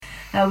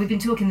We've been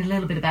talking a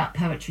little bit about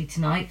poetry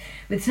tonight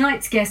with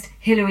tonight's guest,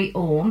 Hilary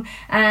Orme.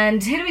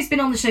 And Hilary's been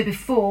on the show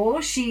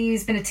before.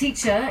 She's been a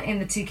teacher in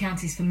the two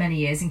counties for many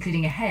years,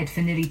 including a head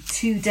for nearly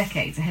 2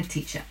 decades, a head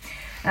teacher.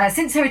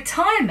 Since her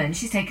retirement,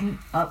 she's taken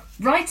up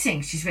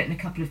writing. She's written a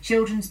couple of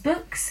children's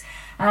books,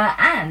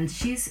 and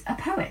she's a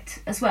poet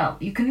as well.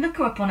 You can look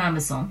her up on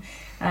Amazon.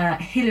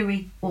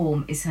 Hilary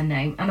Orme is her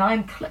name, and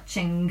I'm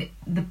clutching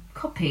the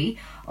copy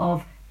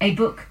of A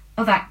Book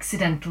of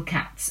Accidental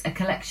Cats, a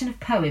collection of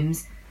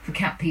poems for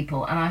cat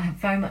people, and I have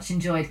very much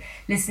enjoyed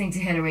listening to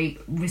Hilary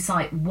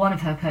recite one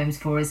of her poems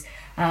for us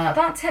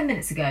about 10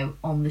 minutes ago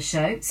on the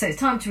show. So it's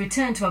time to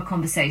return to our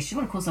conversation.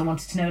 Well, of course, I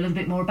wanted to know a little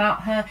bit more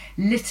about her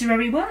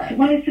literary work.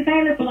 Well, it's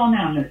available on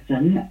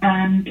Amazon,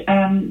 and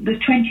the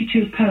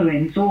 22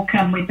 poems all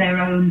come with their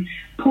own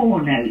paw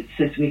notes,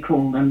 as we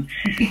call them.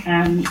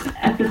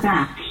 At the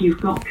back,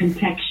 you've got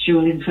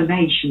contextual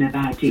information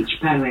about each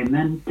poem,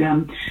 and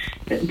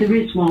there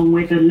is one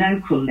with a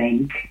local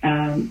link,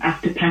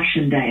 After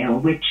Passchendaele,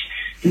 which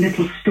the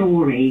little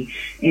story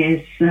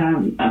is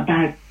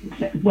about,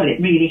 well,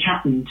 it really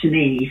happened to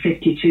me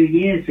 52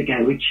 years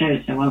ago, which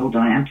shows how old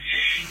I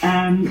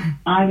am.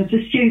 I was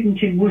a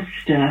student in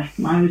Worcester.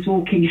 I was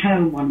walking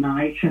home one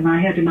night and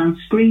I heard a man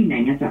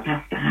screaming as I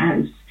passed the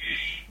house.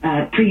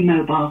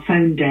 Pre-mobile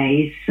phone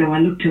days, so I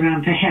looked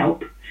around for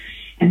help.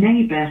 A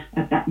neighbour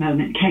at that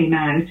moment came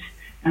out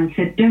and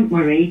said, "Don't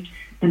worry,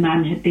 the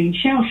man had been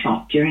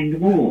shell-shocked during the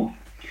war."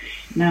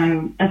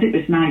 Now, as it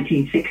was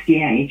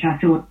 1968, I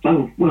thought,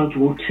 oh, World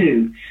War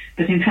II.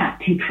 But in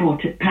fact, he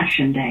fought at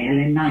Passchendaele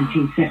in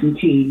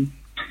 1917.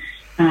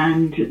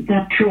 And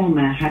that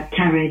trauma had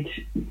carried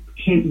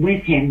him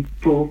with him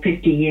for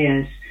 50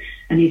 years.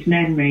 And his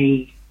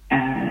memory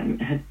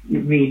had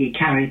really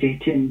carried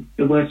it in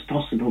the worst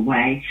possible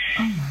way.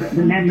 But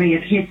the memory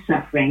of his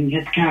suffering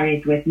has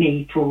carried with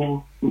me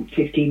for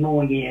 50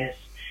 more years.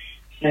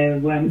 So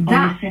on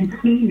the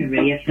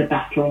centenary of the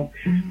battle,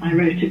 I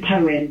wrote a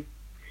poem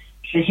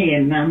for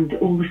him and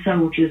all the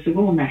soldiers of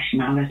all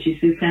nationalities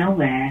who fell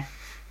there.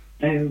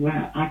 So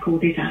I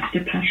called it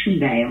After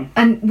Passchendaele.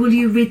 And will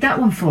you read that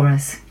one for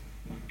us?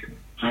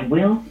 I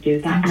will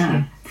do that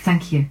now.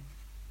 Thank you.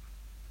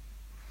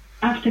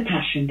 After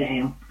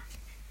Passchendaele.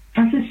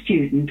 As a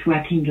student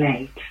working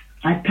late,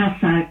 I'd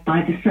pass out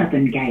by the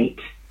southern gate,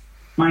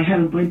 my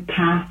homeward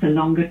path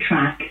along a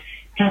track,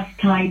 past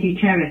tidy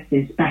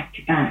terraces back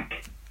to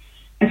back.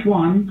 At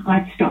one,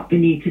 I'd stop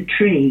beneath a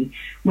tree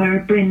where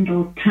a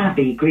brindled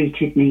tabby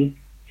greeted me.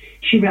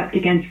 She rubbed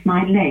against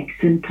my legs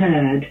and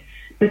purred,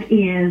 but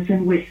ears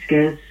and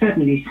whiskers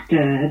suddenly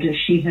stirred as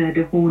she heard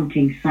a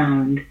haunting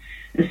sound.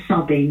 A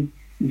sobbing,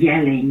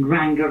 yelling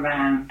rang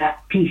around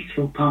that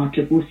peaceful part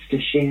of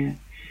Worcestershire.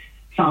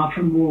 Far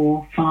from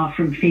war, far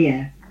from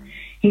fear.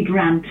 He'd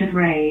rant and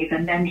rave,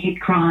 and then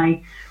he'd cry,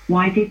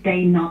 "Why did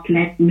they not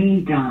let me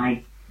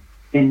die?"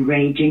 Then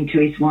raging to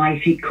his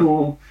wife he'd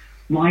call,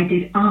 "Why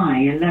did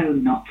I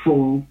alone not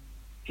fall?"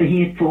 For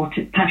he had fought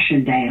at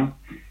Passchendaele,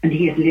 and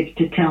he had lived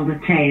to tell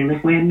the tale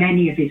of where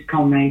many of his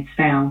comrades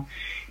fell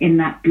in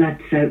that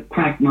blood-soaked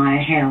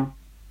quagmire hell.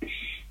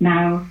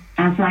 Now,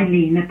 as I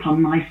lean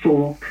upon my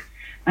fork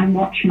and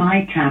watch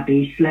my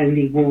tabby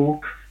slowly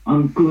walk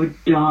on good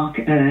dark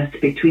earth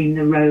between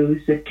the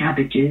rows of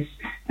cabbages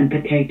and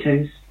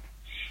potatoes,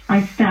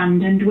 I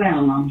stand and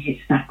dwell on his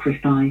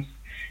sacrifice,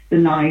 the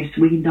lives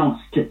we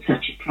lost at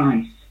such a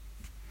price,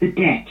 the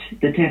debt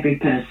that every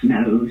person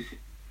owes,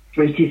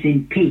 for it is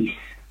in peace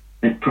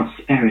that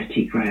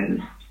prosperity grows.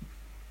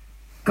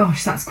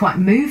 Gosh, that's quite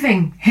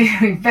moving.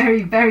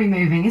 Very, very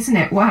moving, isn't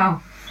it?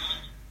 Wow.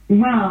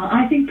 Well,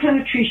 I think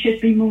poetry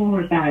should be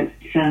more about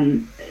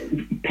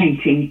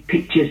painting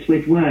pictures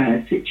with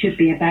words. It should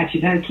be about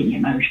evoking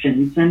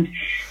emotions. And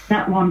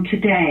that one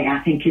today, I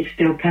think, is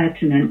still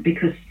pertinent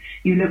because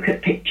you look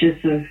at pictures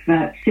of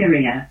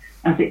Syria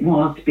as it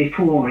was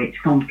before its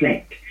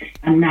conflict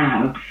and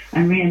now,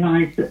 and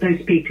realise that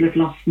those people have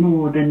lost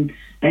more than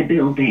their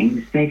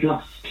buildings. They've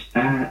lost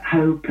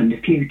hope and a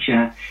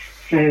future.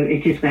 So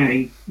it is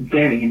very,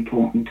 very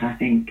important, I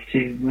think,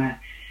 to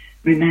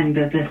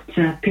remember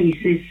that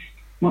peace is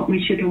what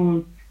we should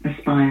all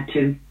aspire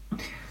to.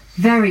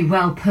 Very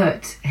well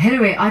put.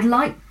 Hilary, I'd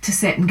like to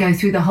sit and go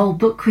through the whole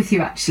book with you,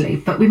 actually,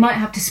 but we might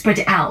have to spread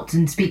it out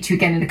and speak to you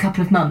again in a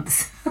couple of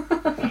months.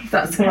 If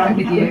that's all right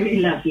with you. Very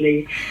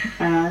lovely.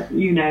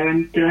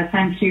 And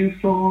thank you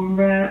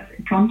for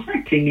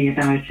contacting me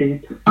about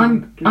it.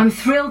 I'm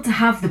thrilled to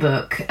have the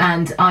book,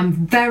 and I'm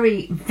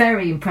very,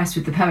 very impressed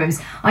with the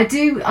poems.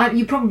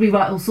 You probably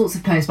write all sorts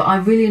of poems, but I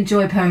really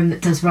enjoy a poem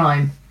that does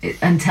rhyme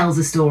and tells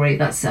a story.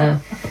 That's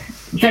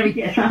very...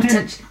 Yes,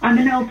 I'm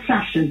an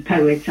old-fashioned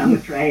poet, I'm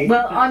afraid.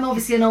 Well, I'm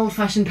obviously an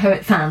old-fashioned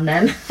poet fan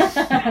then.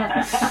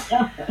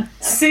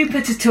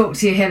 Super to talk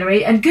to you,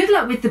 Hilary, and good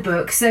luck with the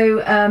book.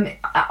 So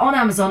on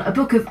Amazon, A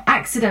Book of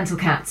Accidental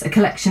Cats, a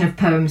collection of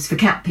poems for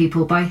cat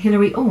people by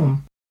Hilary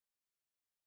Orme.